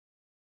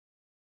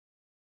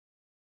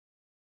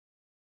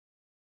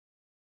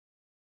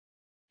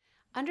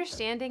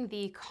Understanding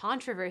the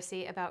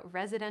controversy about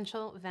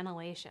residential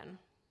ventilation.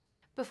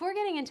 Before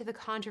getting into the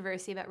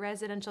controversy about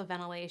residential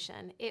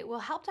ventilation, it will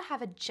help to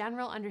have a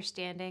general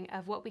understanding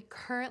of what we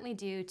currently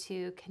do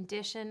to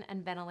condition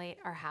and ventilate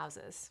our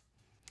houses.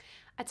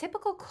 A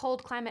typical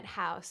cold climate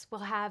house will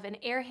have an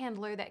air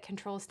handler that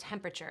controls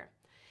temperature.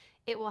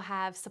 It will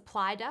have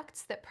supply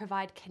ducts that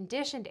provide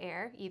conditioned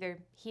air, either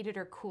heated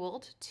or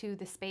cooled, to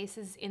the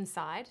spaces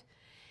inside.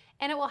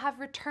 And it will have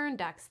return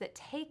ducts that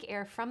take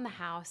air from the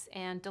house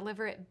and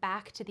deliver it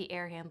back to the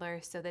air handler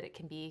so that it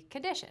can be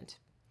conditioned.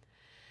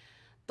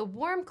 The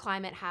warm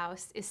climate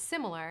house is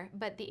similar,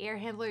 but the air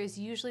handler is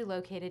usually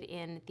located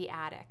in the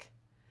attic.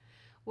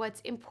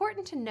 What's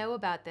important to know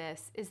about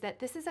this is that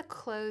this is a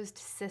closed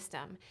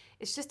system.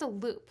 It's just a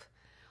loop.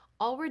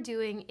 All we're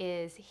doing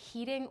is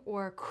heating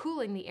or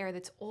cooling the air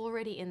that's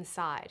already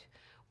inside.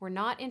 We're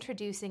not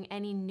introducing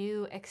any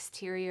new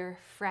exterior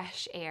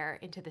fresh air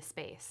into the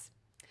space.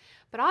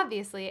 But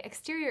obviously,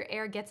 exterior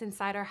air gets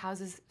inside our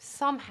houses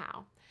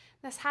somehow.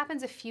 This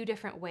happens a few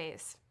different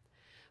ways.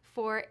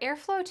 For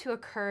airflow to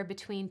occur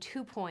between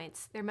 2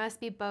 points, there must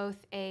be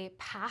both a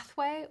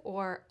pathway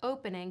or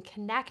opening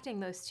connecting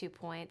those 2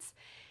 points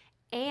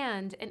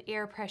and an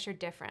air pressure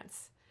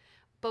difference.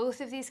 Both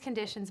of these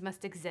conditions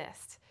must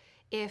exist.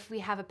 If we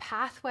have a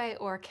pathway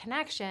or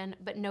connection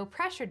but no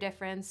pressure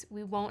difference,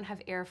 we won't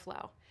have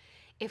airflow.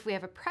 If we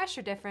have a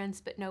pressure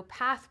difference but no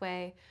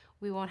pathway,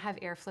 we won't have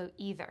airflow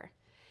either.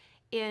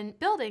 In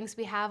buildings,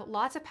 we have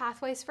lots of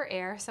pathways for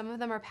air. Some of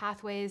them are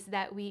pathways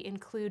that we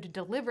include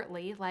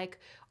deliberately, like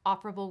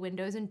operable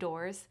windows and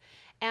doors,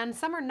 and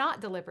some are not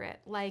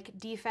deliberate, like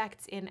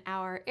defects in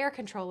our air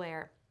control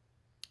layer,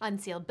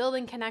 unsealed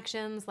building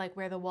connections, like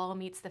where the wall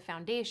meets the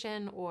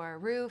foundation or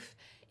roof,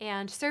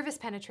 and service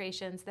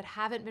penetrations that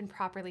haven't been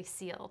properly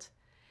sealed.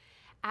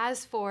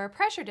 As for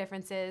pressure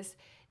differences,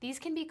 these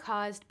can be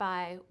caused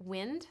by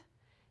wind,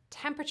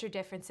 temperature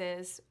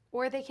differences,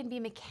 or they can be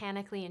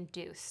mechanically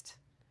induced.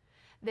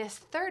 This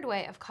third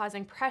way of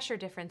causing pressure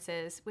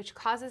differences, which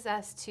causes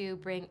us to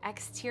bring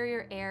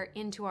exterior air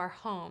into our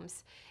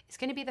homes, is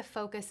going to be the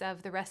focus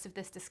of the rest of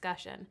this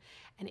discussion,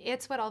 and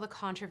it's what all the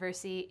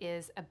controversy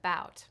is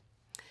about.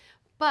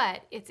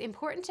 But it's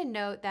important to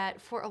note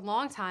that for a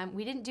long time,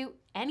 we didn't do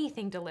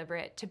anything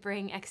deliberate to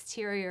bring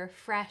exterior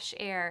fresh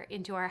air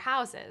into our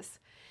houses.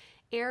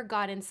 Air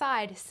got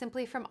inside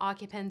simply from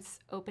occupants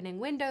opening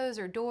windows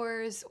or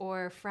doors,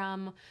 or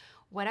from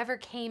whatever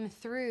came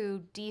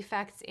through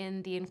defects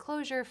in the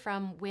enclosure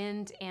from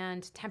wind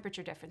and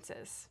temperature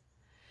differences.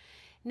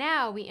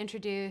 Now we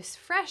introduce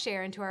fresh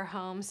air into our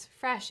homes,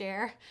 fresh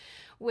air,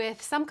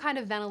 with some kind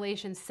of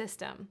ventilation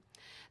system.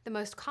 The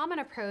most common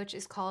approach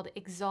is called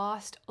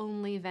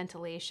exhaust-only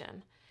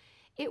ventilation.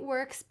 It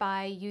works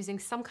by using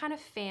some kind of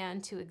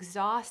fan to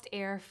exhaust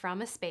air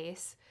from a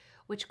space,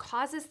 which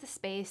causes the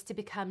space to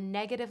become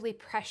negatively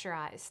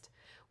pressurized,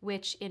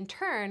 which in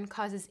turn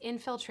causes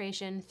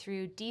infiltration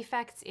through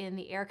defects in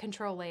the air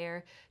control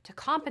layer to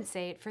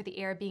compensate for the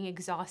air being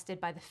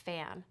exhausted by the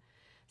fan.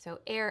 So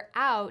air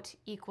out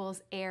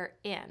equals air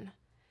in.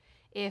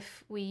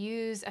 If we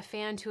use a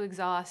fan to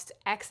exhaust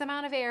X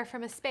amount of air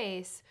from a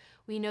space,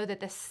 we know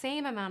that the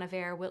same amount of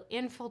air will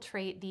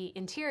infiltrate the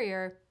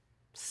interior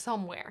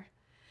somewhere.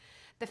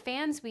 The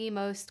fans we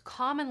most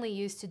commonly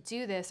use to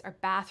do this are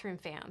bathroom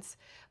fans,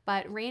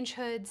 but range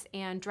hoods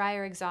and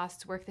dryer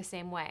exhausts work the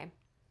same way.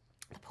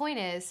 The point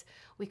is,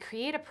 we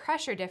create a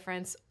pressure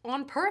difference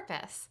on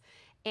purpose,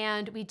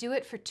 and we do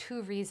it for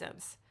two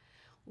reasons.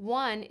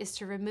 One is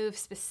to remove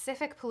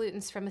specific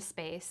pollutants from a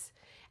space,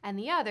 and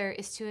the other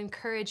is to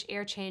encourage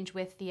air change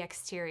with the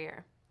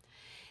exterior.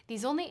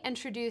 These only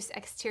introduce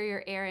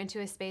exterior air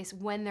into a space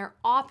when they're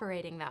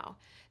operating though,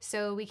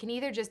 so we can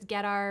either just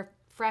get our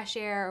fresh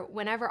air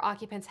whenever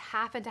occupants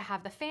happen to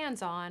have the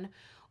fans on,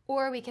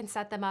 or we can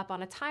set them up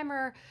on a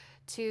timer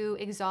to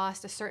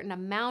exhaust a certain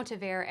amount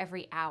of air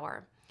every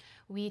hour.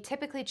 We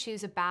typically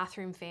choose a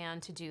bathroom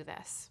fan to do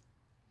this.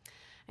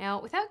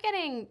 Now, without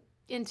getting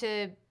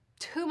into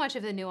too much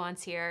of the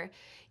nuance here,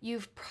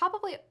 you've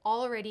probably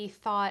already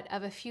thought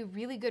of a few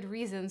really good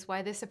reasons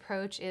why this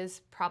approach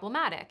is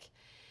problematic.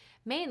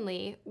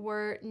 Mainly,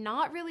 we're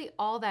not really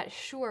all that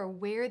sure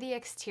where the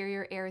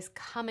exterior air is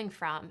coming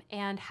from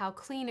and how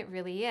clean it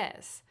really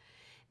is.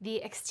 The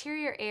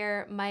exterior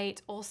air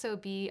might also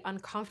be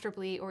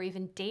uncomfortably or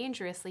even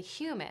dangerously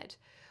humid,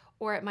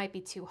 or it might be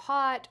too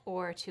hot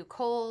or too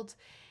cold,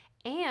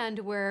 and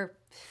we're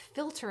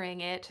filtering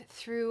it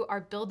through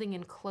our building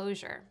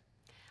enclosure.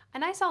 A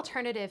nice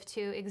alternative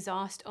to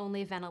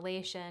exhaust-only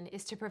ventilation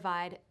is to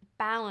provide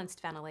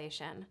balanced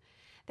ventilation.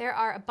 There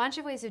are a bunch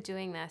of ways of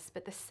doing this,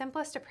 but the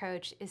simplest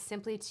approach is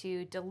simply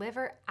to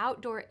deliver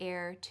outdoor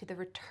air to the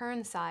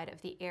return side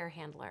of the air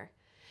handler.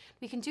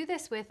 We can do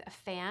this with a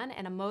fan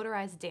and a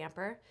motorized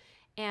damper,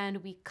 and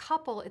we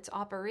couple its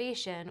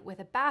operation with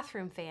a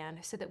bathroom fan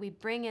so that we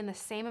bring in the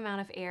same amount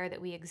of air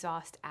that we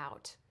exhaust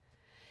out.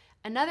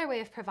 Another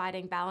way of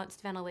providing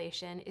balanced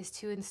ventilation is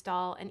to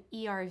install an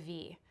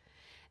ERV.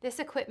 This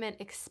equipment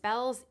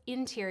expels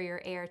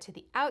interior air to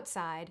the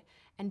outside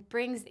and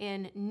brings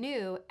in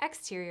new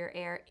exterior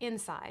air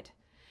inside.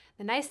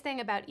 The nice thing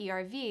about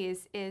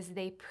ERVs is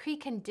they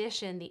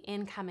precondition the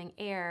incoming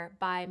air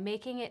by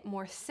making it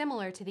more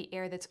similar to the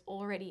air that's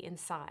already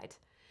inside.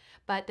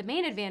 But the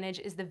main advantage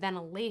is the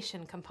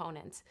ventilation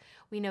component.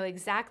 We know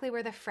exactly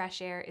where the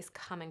fresh air is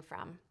coming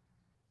from.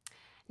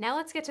 Now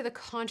let's get to the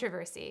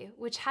controversy,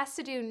 which has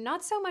to do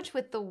not so much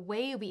with the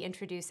way we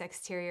introduce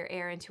exterior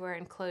air into our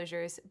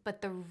enclosures,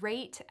 but the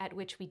rate at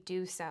which we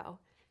do so.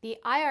 The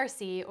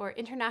IRC, or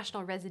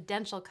International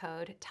Residential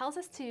Code, tells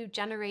us to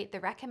generate the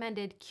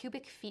recommended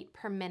cubic feet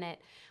per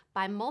minute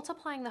by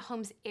multiplying the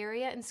home's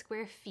area in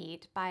square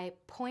feet by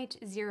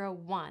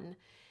 0.01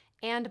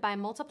 and by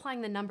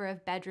multiplying the number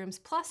of bedrooms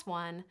plus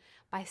 1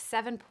 by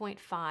 7.5.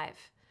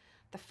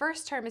 The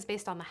first term is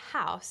based on the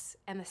house,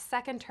 and the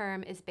second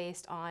term is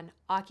based on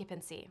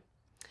occupancy.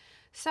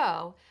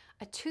 So,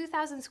 a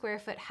 2,000 square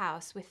foot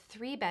house with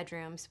 3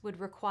 bedrooms would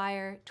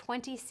require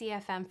 20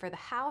 CFM for the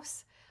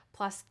house,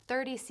 plus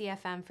 30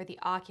 CFM for the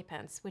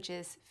occupants, which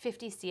is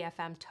 50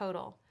 CFM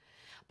total.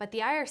 But the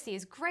IRC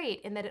is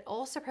great in that it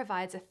also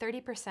provides a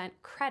 30%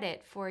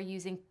 credit for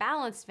using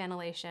balanced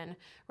ventilation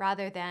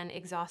rather than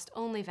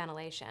exhaust-only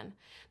ventilation.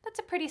 That's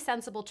a pretty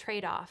sensible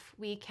trade-off.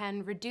 We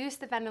can reduce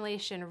the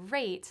ventilation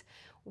rate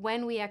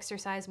when we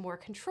exercise more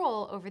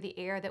control over the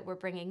air that we're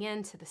bringing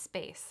into the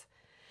space.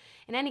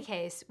 In any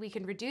case, we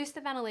can reduce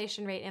the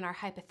ventilation rate in our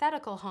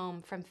hypothetical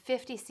home from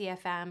 50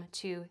 CFM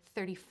to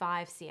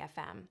 35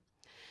 CFM.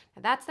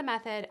 Now, that's the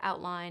method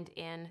outlined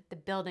in the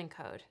building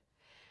code.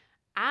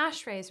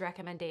 ASHRAE's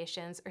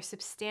recommendations are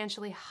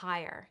substantially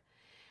higher.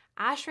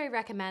 ASHRAE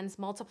recommends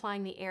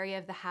multiplying the area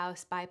of the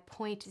house by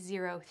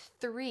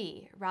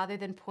 0.03 rather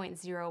than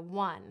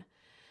 0.01.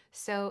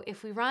 So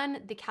if we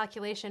run the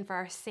calculation for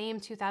our same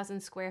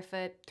 2,000 square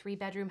foot,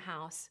 3-bedroom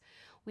house,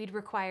 we'd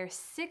require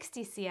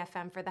 60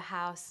 CFM for the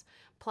house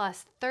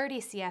plus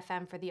 30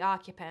 CFM for the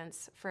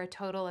occupants for a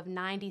total of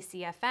 90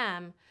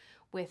 CFM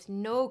with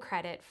no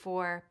credit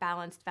for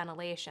balanced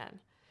ventilation.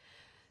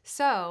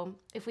 So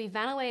if we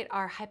ventilate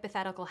our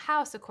hypothetical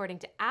house according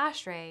to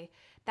ASHRAE,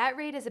 that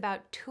rate is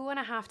about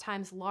 2.5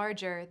 times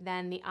larger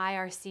than the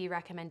IRC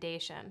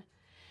recommendation.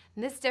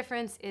 And this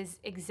difference is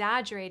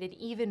exaggerated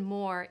even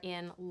more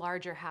in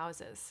larger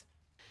houses.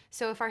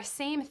 So if our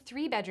same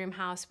 3-bedroom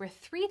house were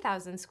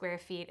 3,000 square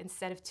feet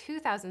instead of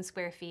 2,000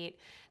 square feet,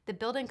 the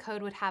building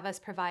code would have us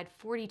provide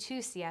 42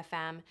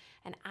 CFM,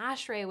 and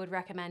ASHRAE would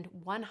recommend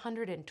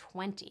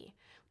 120,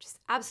 which is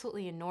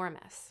absolutely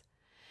enormous.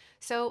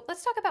 So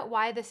let's talk about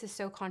why this is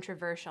so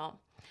controversial.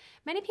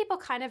 Many people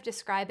kind of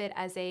describe it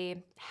as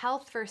a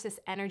health versus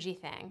energy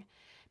thing.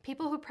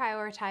 People who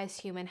prioritize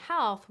human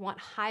health want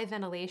high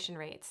ventilation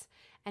rates,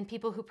 and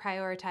people who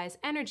prioritize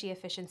energy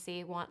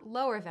efficiency want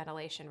lower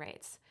ventilation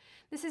rates.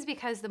 This is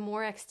because the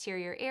more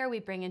exterior air we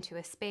bring into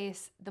a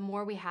space, the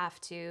more we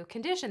have to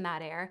condition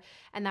that air,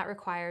 and that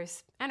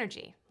requires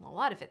energy, a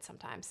lot of it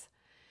sometimes.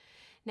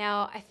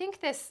 Now, I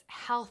think this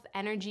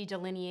health-energy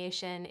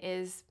delineation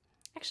is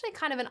actually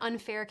kind of an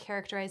unfair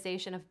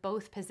characterization of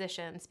both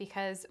positions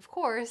because, of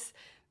course,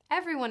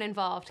 everyone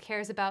involved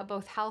cares about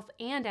both health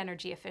and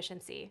energy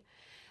efficiency.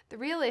 The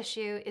real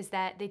issue is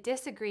that they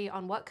disagree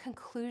on what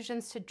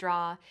conclusions to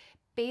draw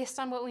based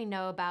on what we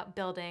know about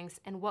buildings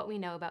and what we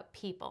know about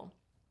people.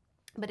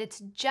 But it's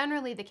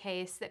generally the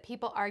case that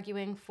people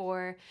arguing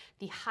for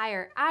the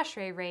higher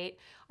ASHRAE rate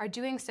are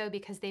doing so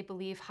because they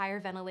believe higher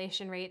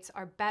ventilation rates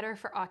are better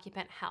for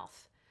occupant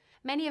health.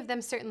 Many of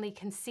them certainly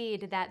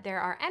concede that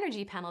there are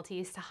energy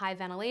penalties to high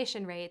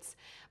ventilation rates,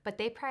 but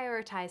they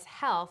prioritize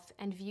health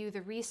and view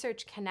the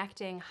research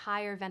connecting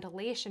higher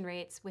ventilation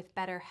rates with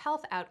better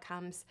health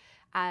outcomes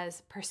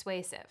as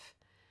persuasive.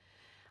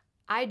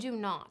 I do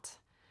not.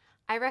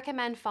 I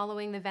recommend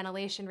following the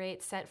ventilation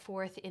rates set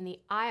forth in the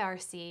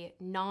IRC,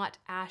 not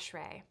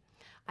ASHRAE.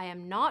 I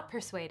am not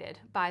persuaded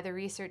by the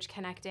research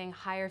connecting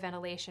higher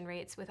ventilation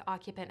rates with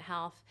occupant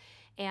health,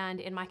 and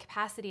in my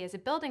capacity as a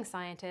building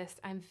scientist,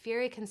 I'm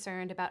very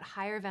concerned about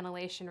higher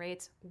ventilation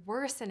rates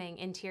worsening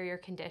interior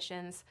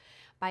conditions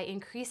by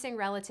increasing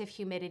relative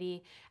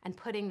humidity and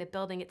putting the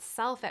building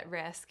itself at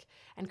risk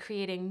and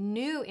creating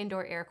new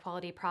indoor air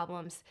quality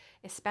problems,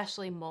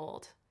 especially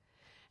mold.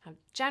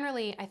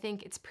 Generally, I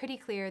think it's pretty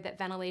clear that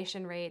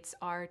ventilation rates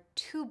are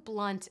too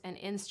blunt an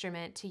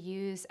instrument to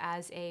use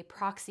as a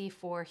proxy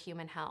for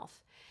human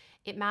health.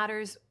 It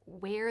matters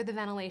where the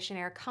ventilation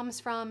air comes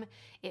from,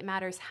 it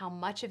matters how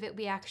much of it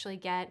we actually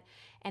get,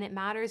 and it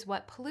matters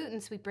what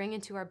pollutants we bring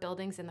into our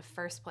buildings in the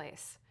first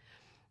place.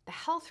 The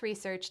health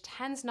research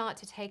tends not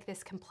to take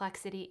this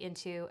complexity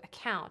into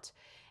account,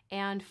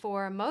 and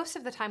for most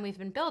of the time we've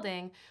been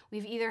building,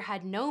 we've either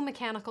had no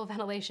mechanical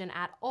ventilation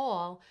at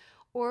all,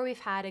 or we've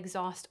had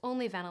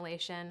exhaust-only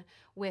ventilation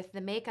with the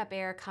makeup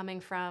air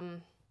coming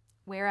from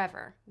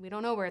wherever. We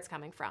don't know where it's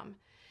coming from.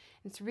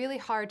 It's really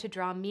hard to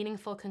draw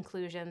meaningful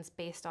conclusions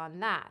based on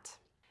that.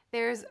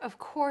 There's, of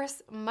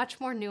course, much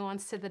more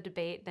nuance to the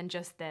debate than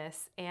just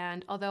this,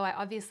 and although I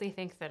obviously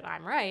think that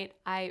I'm right,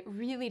 I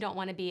really don't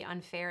want to be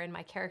unfair in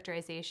my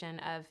characterization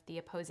of the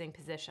opposing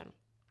position.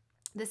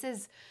 This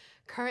is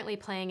currently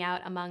playing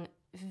out among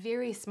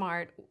very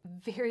smart,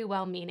 very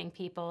well-meaning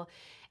people,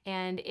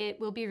 and it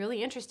will be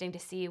really interesting to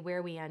see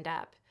where we end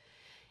up.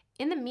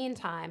 In the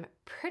meantime,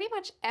 pretty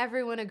much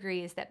everyone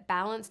agrees that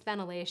balanced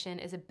ventilation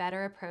is a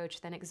better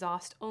approach than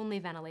exhaust-only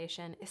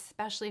ventilation,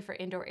 especially for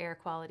indoor air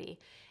quality,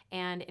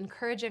 and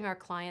encouraging our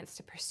clients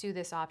to pursue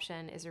this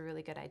option is a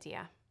really good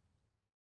idea.